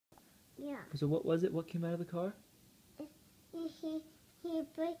Yeah. So what was it? What came out of the car? He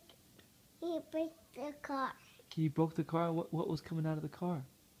break the car. He broke the car. What was coming out of the car?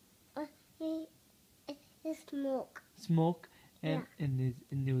 He the smoke. Smoke. Yeah. And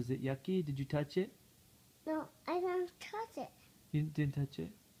was it yucky? Did you touch it? No, I don't touch it. You didn't touch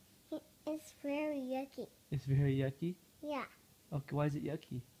it? It's very yucky. It's very yucky? Yeah. Okay, why is it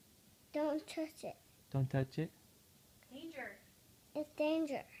yucky? Don't touch it. Don't touch it? Danger. It's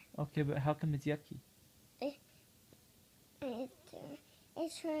danger. Okay, but how come it's yucky?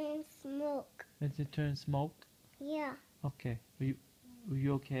 It turns smoke. Does it turn smoke? Yeah. Okay. Were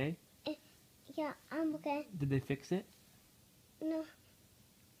you okay? Yeah, I'm okay. Did they fix it? No.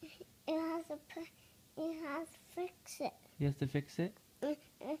 It has to fix it. He has to fix it?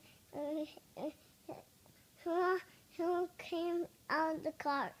 Who came out of the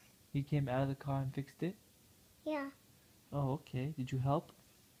car? He came out of the car and fixed it? Yeah. Oh, okay. Did you help?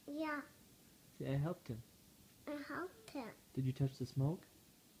 Yeah. See, I helped him. I helped him. Did you touch the smoke?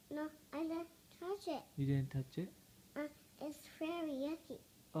 No, I didn't touch it. You didn't touch it? It's very yucky.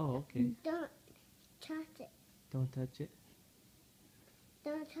 Oh, okay. Don't touch it. Don't touch it?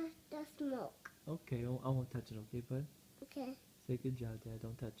 Don't touch the smoke. Okay, I won't touch it, okay, bud? Okay. Say good job, Dad.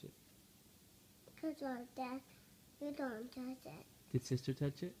 Don't touch it. Good job, Dad. You don't touch it. Did Sister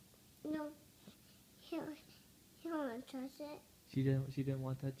touch it? No. He won't touch it. She didn't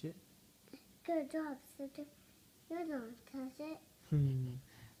want to touch it? Good job, sister. You don't touch it.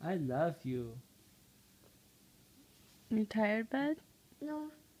 I love you. You tired, bud?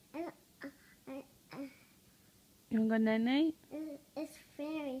 No. You wanna go night-night? It's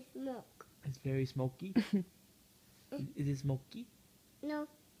very smoke. It's very smoky. Is it smoky? No,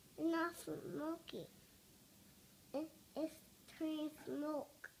 not smoky. It's turning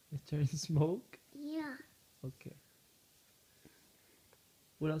smoke. It turns smoke? Yeah. Okay.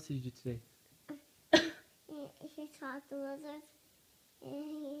 What else did you do today? He saw the lizards and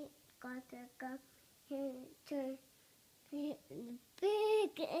he got the gun. He turned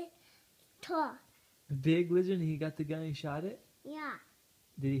big tall. A big lizard and he got the gun and he shot it? Yeah.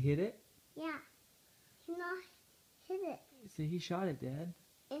 Did he hit it? Yeah. He not hit it. So he shot it, Dad.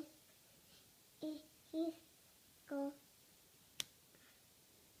 He go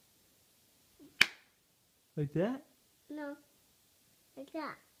Like that? no like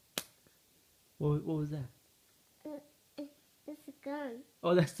that. What was that? It's a gun.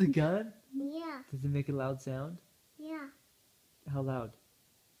 Oh, that's the gun? Yeah. Does it make a loud sound? Yeah. How loud?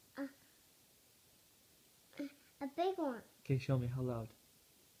 A big one. Okay, show me how loud.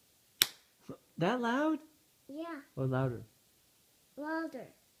 That loud? Yeah. Or louder? Louder.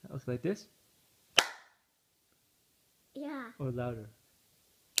 That looks like this? Yeah. Or louder?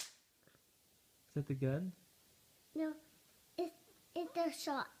 Is that the gun? No. It's a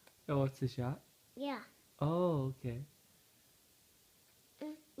shot. Oh, it's the shot? Yeah. Oh, okay.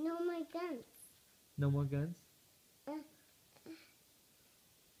 No more guns. No more guns? No,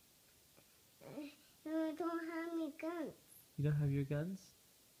 I don't have any guns. You don't have your guns?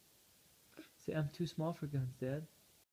 Say, I'm too small for guns, Dad.